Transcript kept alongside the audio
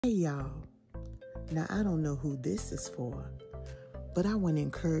Hey y'all, now I don't know who this is for, but I want to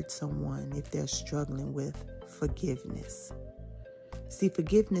encourage someone if they're struggling with forgiveness. See,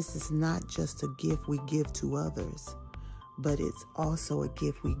 forgiveness is not just a gift we give to others, but it's also a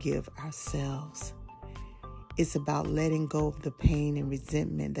gift we give ourselves. It's about letting go of the pain and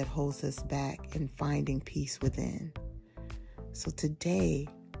resentment that holds us back and finding peace within. So today,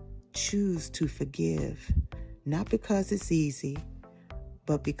 choose to forgive, not because it's easy,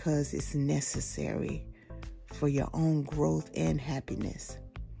 but because it's necessary for your own growth and happiness.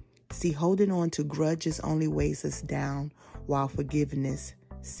 See, holding on to grudges only weighs us down, while forgiveness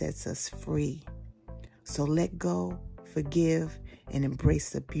sets us free. So let go, forgive, and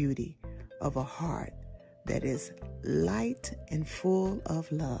embrace the beauty of a heart that is light and full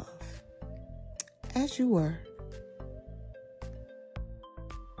of love. As you were.